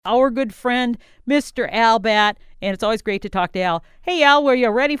our good friend, Mr. Al Batt, and it's always great to talk to Al. Hey, Al, were you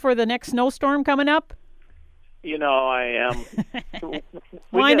ready for the next snowstorm coming up? I am.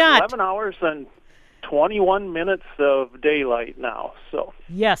 Why we get not? 11 hours and 21 minutes of daylight now, so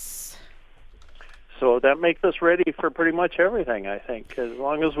Yes. that makes us ready for pretty much everything, I think, as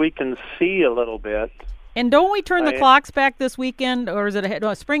long as we can see a little bit. And don't we turn the clocks back this weekend, or is it ahead?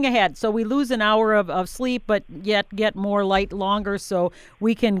 No, spring ahead. So we lose an hour of sleep, but yet get more light longer, so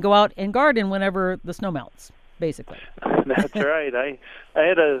we can go out and garden whenever the snow melts, basically. That's right. I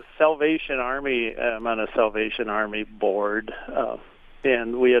had a Salvation Army. I'm on a Salvation Army board,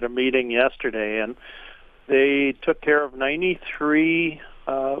 and we had a meeting yesterday, and they took care of 93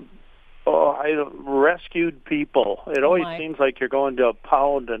 rescued people. It always seems like you're going to a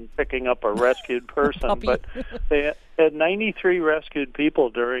pound and picking up a rescued person, but they had 93 rescued people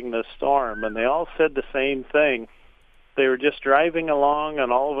during the storm, and they all said the same thing. They were just driving along,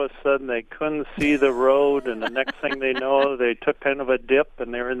 and all of a sudden they couldn't see the road, and the next thing they know, they took kind of a dip,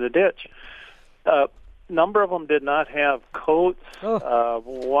 and they were in the ditch. Number of them did not have coats.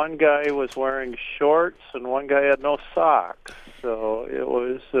 One guy was wearing shorts, and one guy had no socks. So it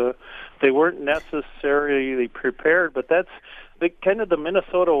was they weren't necessarily prepared, but that's kind of the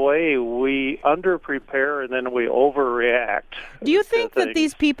Minnesota way. We under-prepare and then we overreact. Do you think that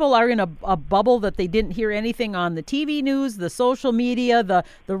these people are in a bubble, that they didn't hear anything on the TV news, the social media, the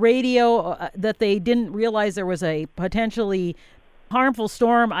radio, that they didn't realize there was a potentially harmful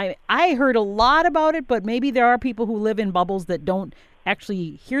storm? I heard a lot about it, but maybe there are people who live in bubbles that don't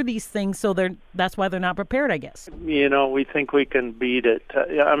actually hear these things, so that's why they're not prepared, I guess. We think we can beat it.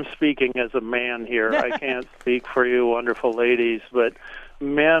 I'm speaking as a man here. I can't speak for you wonderful ladies, but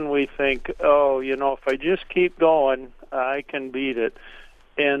men, we think, if I just keep going, I can beat it.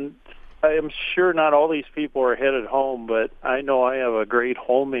 And I am sure not all these people are headed home, but I know I have a great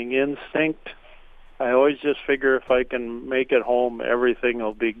homing instinct. I always just figure if I can make it home, everything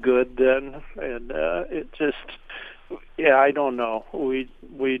will be good then. And I don't know. We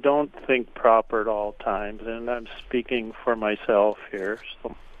don't think proper at all times, and I'm speaking for myself here.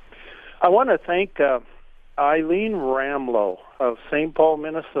 So I want to thank Eileen Ramlow of St. Paul,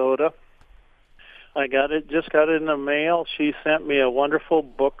 Minnesota. Just got it in the mail. She sent me a wonderful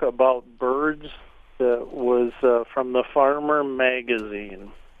book about birds that was from the Farmer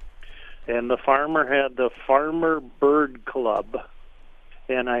magazine. And the farmer had the Farmer Bird Club.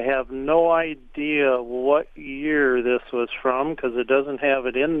 And I have no idea what year this was from because it doesn't have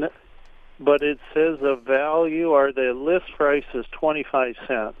it in it. But it says the value or the list price is 25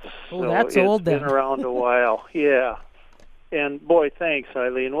 cents. Oh, so that's old then. It's been around a while. Yeah. And boy, thanks,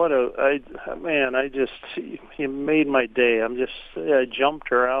 Eileen. You made my day. I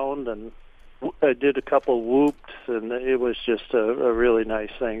jumped around and I did a couple whoops, and it was just a really nice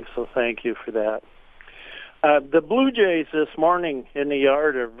thing. So thank you for that. The Blue Jays this morning in the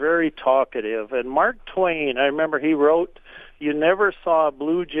yard are very talkative. And Mark Twain, I remember he wrote, "You never saw a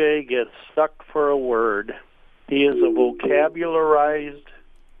Blue Jay get stuck for a word. He is a vocabularized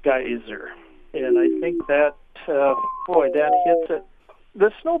geyser." And I think that, that hits it.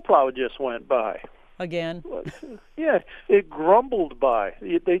 The snowplow just went by. Again? Yeah, it grumbled by.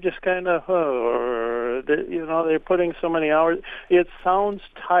 They just kind of, they're putting so many hours. It sounds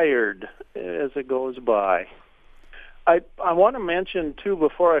tired as it goes by. I want to mention, too,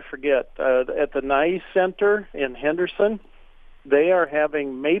 before I forget, at the Nye Center in Henderson, they are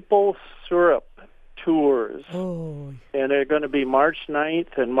having maple syrup tours. Oh. And they're going to be March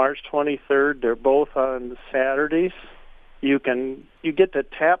 9th and March 23rd. They're both on Saturdays. You get to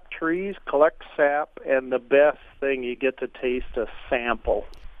tap trees, collect sap, and the best thing, you get to taste a sample.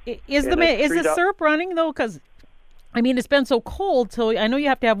 Is the syrup running though? Because it's been so cold. So I know you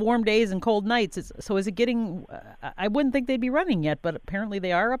have to have warm days and cold nights. So is it getting? I wouldn't think they'd be running yet, but apparently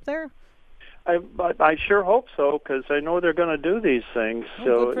they are up there. I sure hope so, because I know they're going to do these things.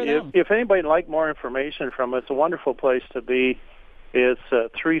 Oh, so if anybody would like more information from it, it's a wonderful place to be. It's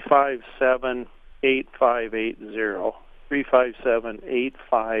 357-8580.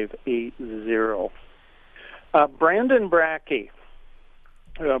 357-8580. Brandon Brackey.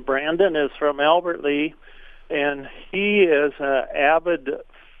 Brandon is from Albert Lee, and he is an avid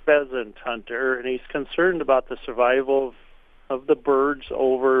pheasant hunter, and he's concerned about the survival of the birds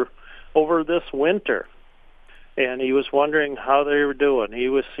over this winter. And he was wondering how they were doing. He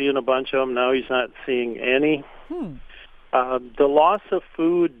was seeing a bunch of them. Now he's not seeing any. The loss of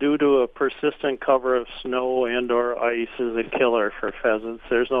food due to a persistent cover of snow and or ice is a killer for pheasants.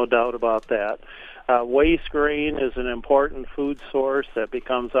 There's no doubt about that. Waste grain is an important food source that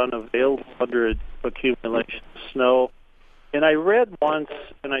becomes unavailable under accumulation of snow. And I read once,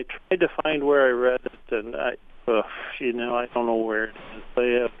 and I tried to find where I read it, and I don't know where it is.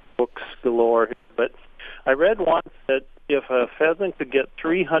 They have books galore here, but I read once that if a pheasant could get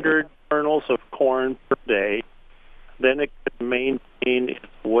 300 kernels of corn per day, then it could maintain its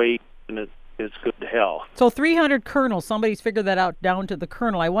weight and its good health. So 300 kernels, somebody's figured that out down to the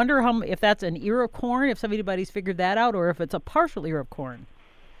kernel. I wonder if that's an ear of corn, if somebody's figured that out, or if it's a partial ear of corn.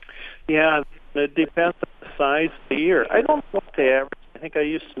 Yeah, it depends on the size of the ear. I don't know what the average, I think I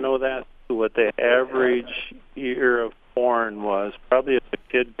used to know that, what the average ear of corn was, probably as a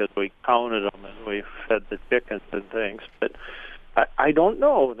kid because we counted them and we fed the chickens and things. But I don't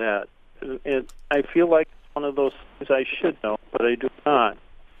know that. I feel like it's one of those things I should know, but I do not.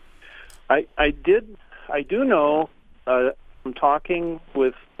 I do know from talking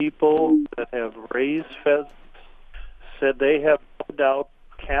with people that have raised pheasants, said they have no doubt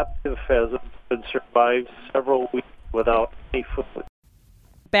captive pheasants could survive several weeks without any food.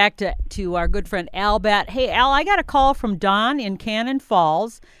 Back to our good friend Al Batt. Hey, Al, I got a call from Don in Cannon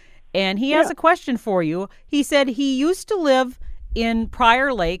Falls, and he has a question for you. He said he used to live in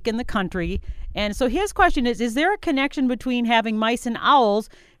Prior Lake in the country, and so his question is there a connection between having mice and owls?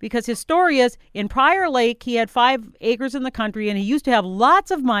 Because his story is, in Prior Lake, he had 5 acres in the country, and he used to have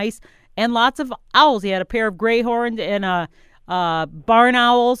lots of mice and lots of owls. He had a pair of gray horned and barn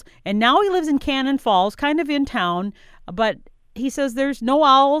owls, and now he lives in Cannon Falls, kind of in town, but he says there's no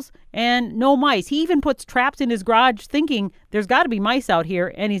owls and no mice. He even puts traps in his garage thinking there's got to be mice out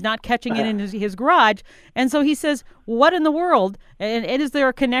here, and he's not catching it in his garage. And so he says, what in the world? And is there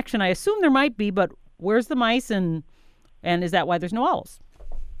a connection? I assume there might be, but where's the mice, and is that why there's no owls?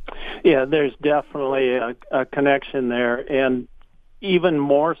 Yeah, there's definitely a connection there, and even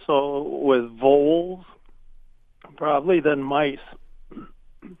more so with voles, probably, than mice.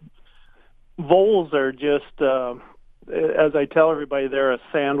 Voles are just... as I tell everybody, they're a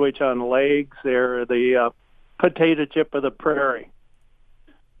sandwich on legs. They're the potato chip of the prairie.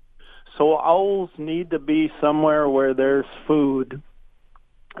 So owls need to be somewhere where there's food,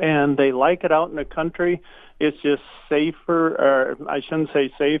 and they like it out in the country. It's just safer, or I shouldn't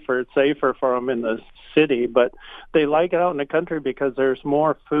say safer, it's safer for them in the city, but they like it out in the country because there's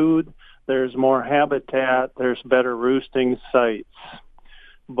more food, there's more habitat, there's better roosting sites.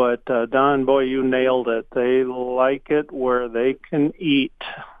 But, Don, boy, you nailed it. They like it where they can eat.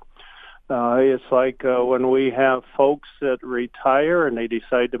 It's like when we have folks that retire and they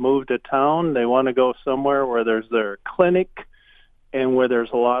decide to move to town, they want to go somewhere where there's their clinic and where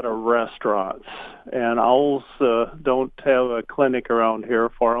there's a lot of restaurants. And owls don't have a clinic around here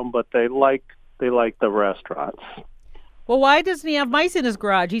for them, but they like the restaurants. Well, why doesn't he have mice in his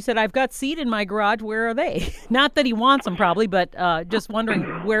garage? He said, I've got seed in my garage. Where are they? Not that he wants them, probably, but just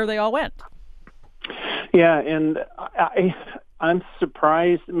wondering where they all went. Yeah, and I'm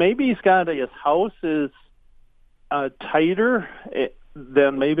surprised. Maybe he's got his house is tighter.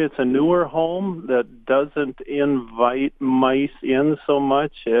 Then maybe it's a newer home that doesn't invite mice in so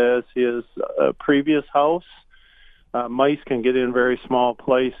much as his previous house. Mice can get in very small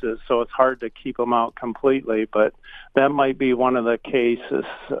places, so it's hard to keep them out completely, but that might be one of the cases.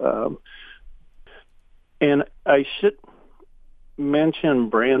 And I should mention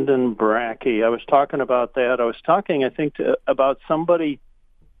Brandon Brackey. I was talking about that. I was talking, I think, about somebody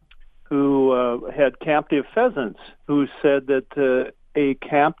who had captive pheasants who said that a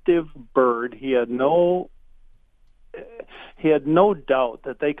captive bird, he had no doubt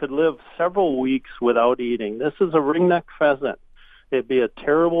that they could live several weeks without eating. This is a ringneck pheasant. It'd be a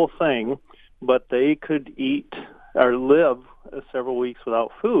terrible thing, but they could eat or live several weeks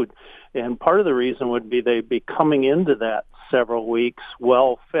without food. And part of the reason would be they'd be coming into that several weeks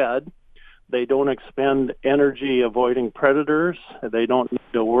well fed. They don't expend energy avoiding predators. They don't need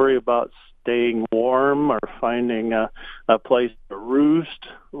to worry about staying warm or finding a place to roost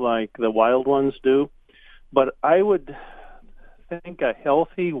like the wild ones do. But I would think a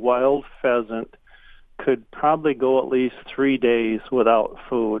healthy wild pheasant could probably go at least 3 days without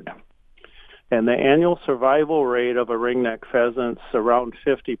food. And the annual survival rate of a ringneck pheasant's around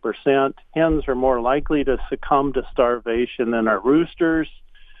 50%. Hens are more likely to succumb to starvation than our roosters,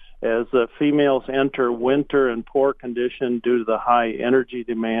 as the females enter winter in poor condition due to the high energy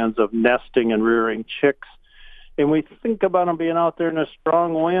demands of nesting and rearing chicks. And we think about them being out there in the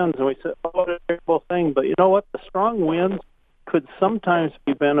strong winds, and we say, oh, what a terrible thing. But you know what? The strong winds could sometimes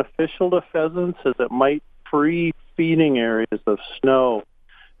be beneficial to pheasants, as it might free feeding areas of snow.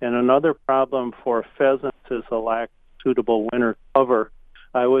 And another problem for pheasants is a lack of suitable winter cover.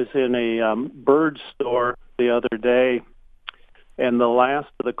 I was in a bird store the other day, and the last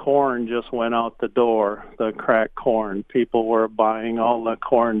of the corn just went out the door, the cracked corn. People were buying all the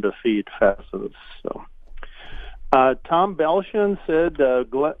corn to feed pheasants. So, Tom Belshon said,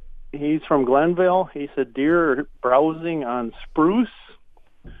 he's from Glenville. He said deer are browsing on spruce,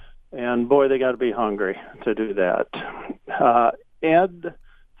 and boy, they got to be hungry to do that. Ed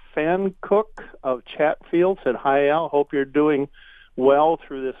Fancook of Chatfield said, "Hi, Al. Hope you're doing well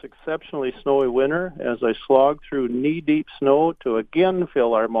through this exceptionally snowy winter as I slog through knee-deep snow to again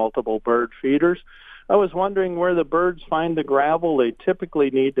fill our multiple bird feeders. I was wondering where the birds find the gravel they typically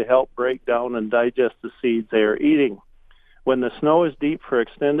need to help break down and digest the seeds they are eating. When the snow is deep for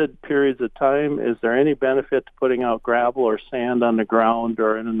extended periods of time, is there any benefit to putting out gravel or sand on the ground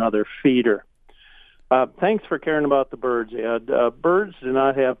or in another feeder?" Thanks for caring about the birds, Ed. Birds do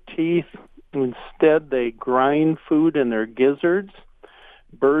not have teeth. Instead, they grind food in their gizzards.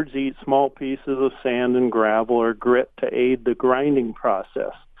 Birds eat small pieces of sand and gravel or grit to aid the grinding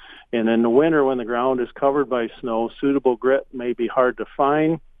process. And in the winter, when the ground is covered by snow, suitable grit may be hard to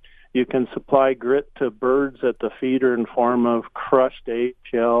find. You can supply grit to birds at the feeder in form of crushed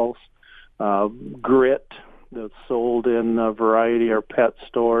eggshells, grit that's sold in a variety or pet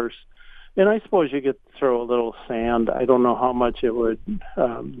stores. And I suppose you could throw a little sand. I don't know how much it would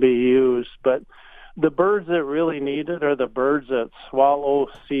be used, but the birds that really need it are the birds that swallow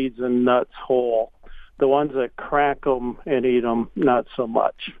seeds and nuts whole. The ones that crack them and eat them, not so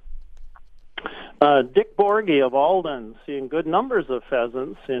much. Dick Borgie of Alden, seeing good numbers of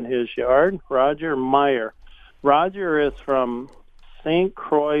pheasants in his yard. Roger Meyer. Roger is from St.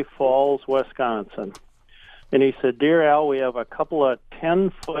 Croix Falls, Wisconsin. And he said, "Dear Al, we have a couple of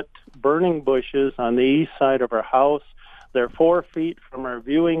 10-foot burning bushes on the east side of our house. They're 4 feet from our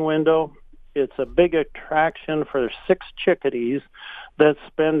viewing window. It's a big attraction for 6 chickadees that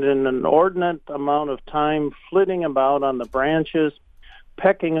spend an inordinate amount of time flitting about on the branches,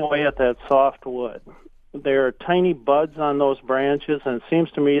 pecking away at that soft wood. There are tiny buds on those branches, and it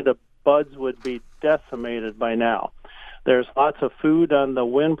seems to me the buds would be decimated by now. There's lots of food on the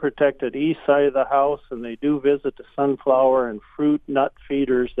wind-protected east side of the house, and they do visit the sunflower and fruit nut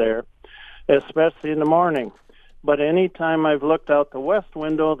feeders there, especially in the morning. But any time I've looked out the west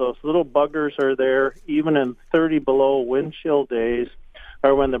window, those little buggers are there, even in 30 below wind chill days,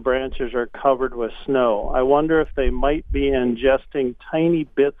 or when the branches are covered with snow. I wonder if they might be ingesting tiny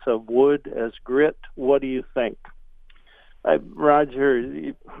bits of wood as grit. What do you think?" Roger,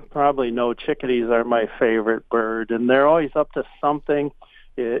 you probably know chickadees are my favorite bird, and they're always up to something.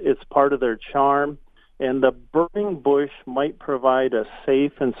 It's part of their charm. And the burning bush might provide a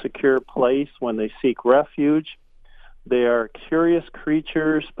safe and secure place when they seek refuge. They are curious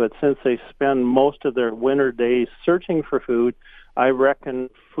creatures, but since they spend most of their winter days searching for food, I reckon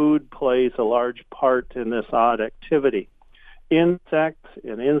food plays a large part in this odd activity. Insects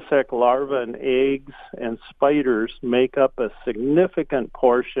and insect larvae and eggs and spiders make up a significant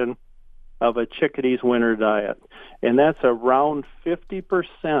portion of a chickadee's winter diet, and that's around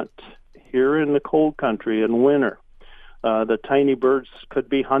 50% here in the cold country in winter. The tiny birds could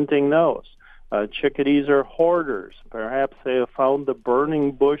be hunting those. Chickadees are hoarders. Perhaps they have found the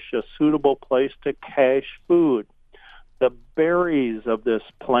burning bush a suitable place to cache food. The berries of this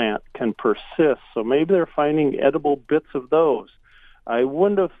plant can persist, so maybe they're finding edible bits of those. I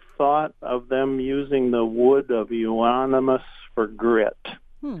wouldn't have thought of them using the wood of euonymus for grit.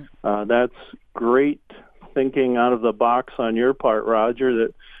 That's great thinking out of the box on your part, Roger,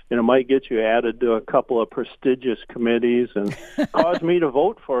 that might get you added to a couple of prestigious committees and cause me to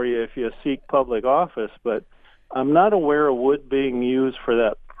vote for you if you seek public office. But I'm not aware of wood being used for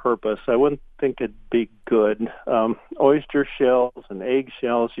that purpose. I wouldn't think it'd be good. Oyster shells and egg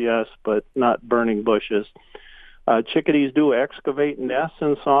shells, yes, but not burning bushes. Chickadees do excavate nests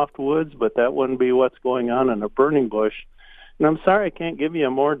in soft woods, but that wouldn't be what's going on in a burning bush. And I'm sorry I can't give you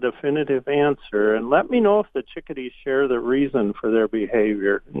a more definitive answer. And let me know if the chickadees share the reason for their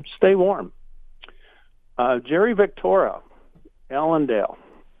behavior. And stay warm. Jerry Victoria, Allendale,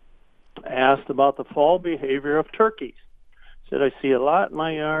 asked about the fall behavior of turkeys. Said, I see a lot in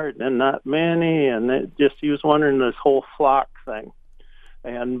my yard and not many, and he was wondering this whole flock thing.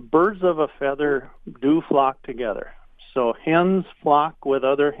 And birds of a feather do flock together. So hens flock with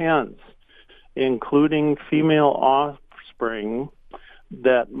other hens, including female offspring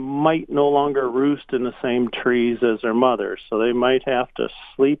that might no longer roost in the same trees as their mothers. So they might have to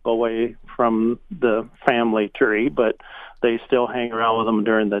sleep away from the family tree, but they still hang around with them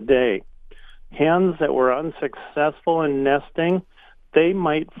during the day. Hens that were unsuccessful in nesting, they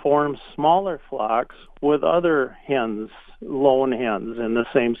might form smaller flocks with other hens, lone hens, in the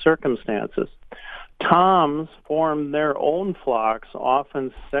same circumstances. Toms form their own flocks,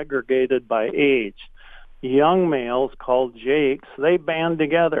 often segregated by age. Young males, called jakes, they band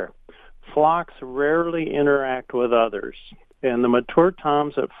together. Flocks rarely interact with others. And the mature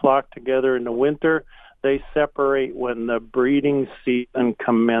toms that flock together in the winter, they separate when the breeding season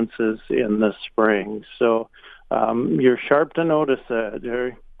commences in the spring. So you're sharp to notice that,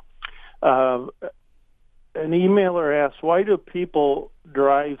 Jerry. An emailer asks, why do people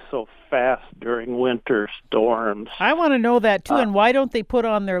drive so fast during winter storms? I want to know that, too. And why don't they put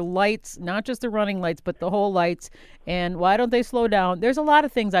on their lights, not just the running lights, but the whole lights? And why don't they slow down? There's a lot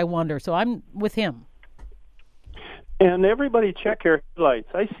of things I wonder, so I'm with him. And everybody check your headlights.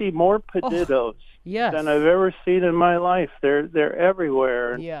 I see more potatoes than I've ever seen in my life. They're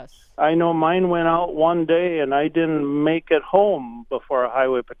everywhere. Yes. I know mine went out one day, and I didn't make it home before a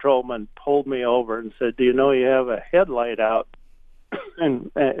highway patrolman pulled me over and said, do you know you have a headlight out?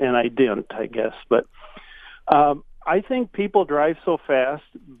 and I didn't, I guess. But I think people drive so fast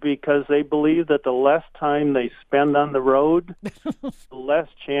because they believe that the less time they spend on the road, the less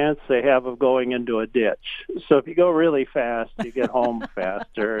chance they have of going into a ditch. So if you go really fast, you get home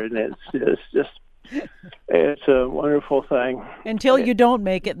faster, and it's a wonderful thing. Until you don't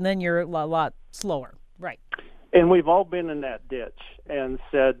make it, and then you're a lot slower. Right. And we've all been in that ditch and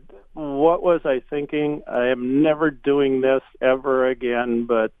said, what was I thinking? I am never doing this ever again.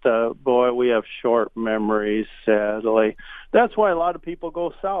 But, boy, we have short memories, sadly. That's why a lot of people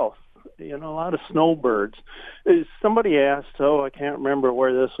go south. A lot of snowbirds. Somebody asked, I can't remember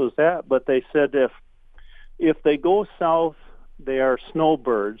where this was at, but they said if they go south, they are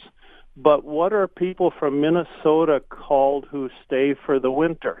snowbirds. But what are people from Minnesota called who stay for the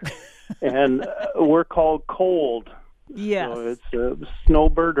winter? And we're called cold. Yes. So it's a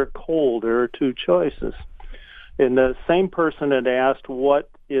snowbird or cold. There are two choices. And the same person had asked, what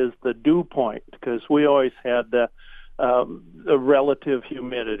is the dew point? Because we always had the relative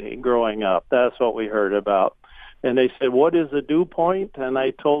humidity growing up. That's what we heard about. And they said, what is the dew point? And I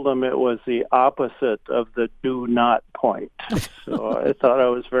told them it was the opposite of the do not point. So I thought I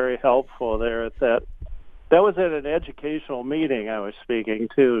was very helpful there at that. That was at an educational meeting I was speaking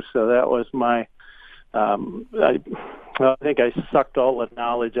to, so that was my, I think I sucked all the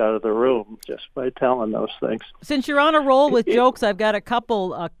knowledge out of the room just by telling those things. Since you're on a roll with jokes, I've got a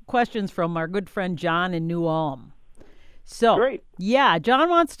couple questions from our good friend John in New Ulm. So, great. Yeah, John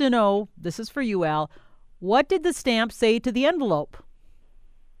wants to know, this is for you, Al, what did the stamp say to the envelope?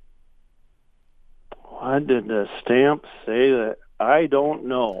 What did the stamp say? That I don't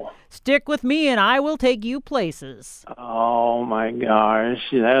know. Stick with me and I will take you places. Oh, my gosh.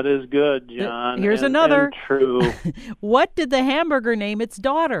 That is good, John. Here's another. And true. What did the hamburger name its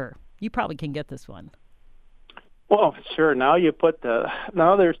daughter? You probably can get this one. Well, sure. Now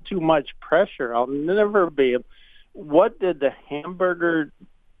now there's too much pressure. I'll never be. What did the hamburger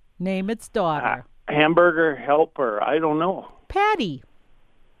name its daughter? Hamburger helper. I don't know. Patty.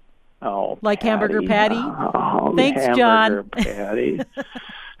 Oh, like Patty. Hamburger Patty? Oh, thanks, Hamburger John. Patty.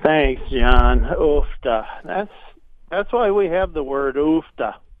 Thanks, John. Oofta. That's why we have the word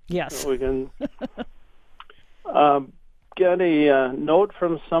oofta. Yes. So we can get a note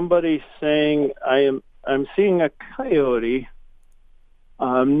from somebody saying I'm seeing a coyote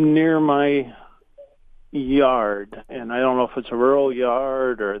near my yard, and I don't know if it's a rural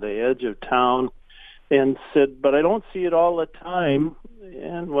yard or the edge of town, and said, but I don't see it all the time.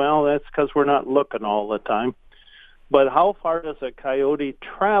 And, well, that's because we're not looking all the time. But how far does a coyote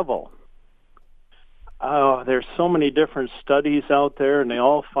travel? There's so many different studies out there, and they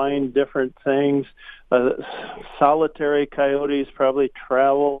all find different things. Solitary coyotes probably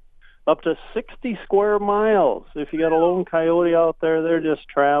travel up to 60 square miles. If you got a lone coyote out there, they're just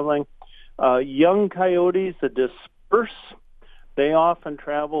traveling. Young coyotes that disperse, they often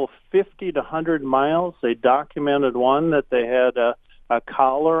travel 50 to 100 miles. They documented one that they had a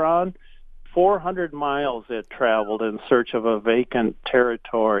collar on. 400 miles it traveled in search of a vacant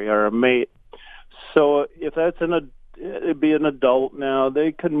territory or a mate. So if that's it'd be an adult now,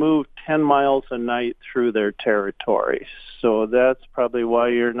 they could move 10 miles a night through their territory. So that's probably why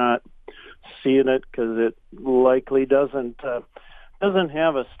you're not seeing it, because it likely doesn't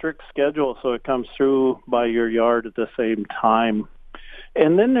have a strict schedule, so it comes through by your yard at the same time.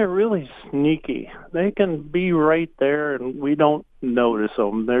 And then they're really sneaky. They can be right there, and we don't notice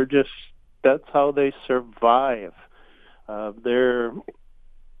them. That's how they survive. They're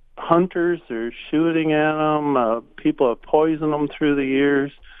hunters. They're shooting at them. People have poisoned them through the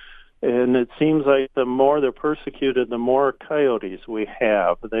years. And it seems like the more they're persecuted, the more coyotes we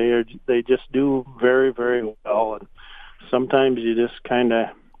have. They just do very, very well. And sometimes you just kind of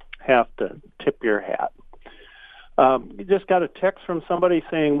have to tip your hat. You just got a text from somebody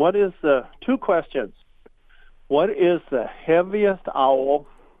saying, two questions. What is the heaviest owl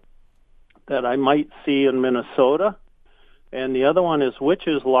that I might see in Minnesota? And the other one is, which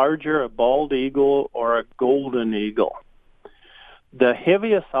is larger, a bald eagle or a golden eagle? The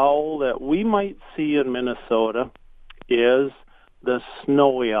heaviest owl that we might see in Minnesota is the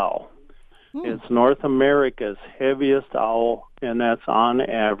snowy owl. It's North America's heaviest owl, and that's on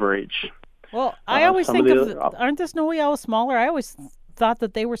average. Well, I always think aren't the snowy owls smaller? I always thought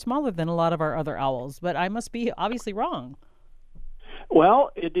that they were smaller than a lot of our other owls, but I must be obviously wrong.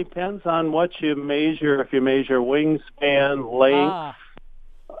 Well, it depends on what you measure. If you measure wingspan, length,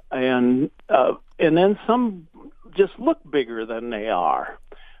 and then some just look bigger than they are.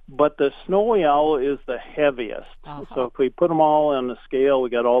 But the snowy owl is the heaviest. So if we put them all on the scale, we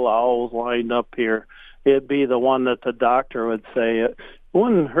got all the owls lined up here, it'd be the one that the doctor would say, it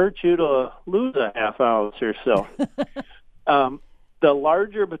wouldn't hurt you to lose a half ounce or so. The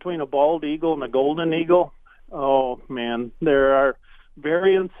larger between a bald eagle and a golden eagle, oh, man, there are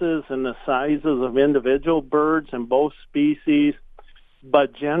variances in the sizes of individual birds in both species,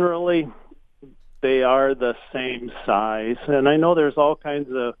 but generally they are the same size. And I know there's all kinds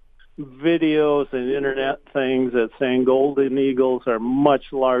of videos and internet things that saying golden eagles are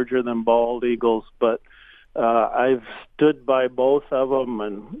much larger than bald eagles, but I've stood by both of them,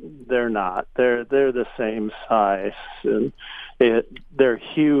 and they're not. They're the same size, and they're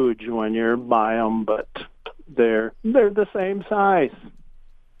huge when you're by them, but they're the same size.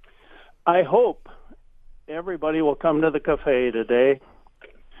 I hope everybody will come to the cafe today.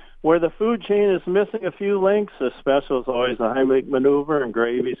 Where the food chain is missing a few links, a special is always a Heimlich maneuver, and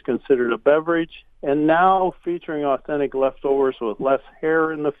gravy is considered a beverage. And now featuring authentic leftovers with less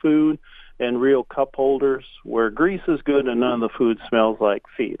hair in the food and real cup holders, where grease is good and none of the food smells like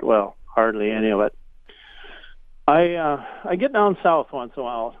feet. Well, hardly any of it. I get down south once in a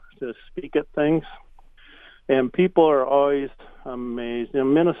while to speak at things, and people are always amazed.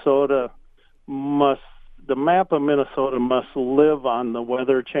 The map of Minnesota must live on the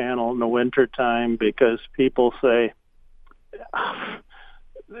Weather Channel in the wintertime, because people say,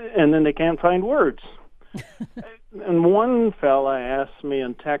 and then they can't find words. And one fella asked me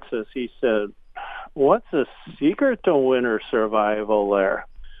in Texas, he said, what's the secret to winter survival there?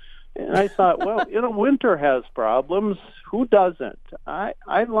 And I thought, well, winter has problems. Who doesn't? I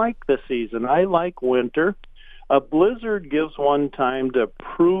like the season. I like winter. A blizzard gives one time to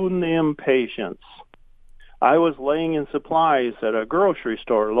prune the impatience. I was laying in supplies at a grocery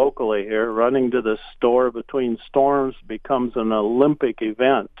store locally here. Running to the store between storms becomes an Olympic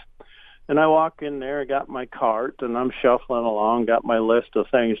event. And I walk in there, got my cart, and I'm shuffling along, got my list of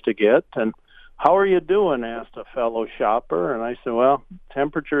things to get. And how are you doing? Asked a fellow shopper. And I said, well,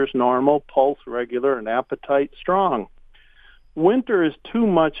 temperature's normal, pulse regular, and appetite strong. Winter is too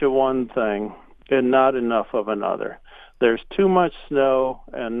much of one thing and not enough of another. There's too much snow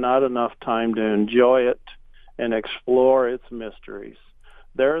and not enough time to enjoy it and explore its mysteries.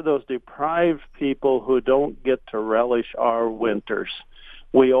 There are those deprived people who don't get to relish our winters.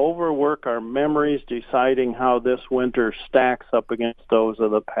 We overwork our memories deciding how this winter stacks up against those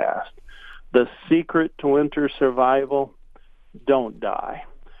of the past. The secret to winter survival, don't die.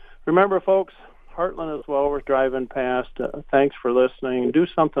 Remember, folks, Heartland is well worth driving past. Thanks for listening. Do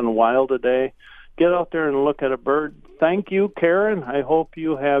something wild today. Get out there and look at a bird. Thank you, Karen. I hope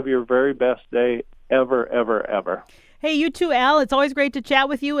you have your very best day ever, ever, ever. Hey, you too, Al. It's always great to chat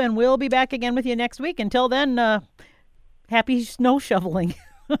with you, and we'll be back again with you next week. Until then, happy snow shoveling.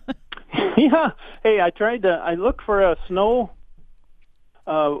 Yeah. Hey, I looked for a snow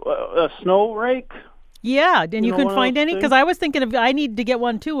rake. Yeah, and you couldn't find any? Because I was thinking I need to get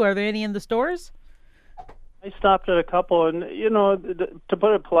one too. Are there any in the stores? I stopped at a couple, and, to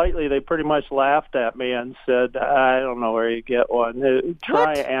put it politely, they pretty much laughed at me and said, I don't know where you get one.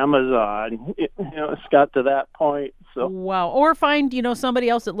 Try Amazon. It's got to that point. So. Wow. Or find, somebody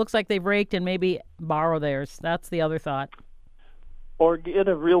else that looks like they've raked and maybe borrow theirs. That's the other thought. Or get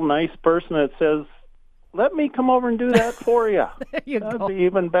a real nice person that says, let me come over and do that for you. That'd be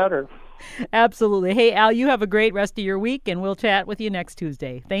even better. Absolutely. Hey, Al, you have a great rest of your week, and we'll chat with you next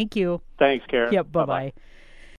Tuesday. Thank you. Thanks, Karen. Yep, bye-bye.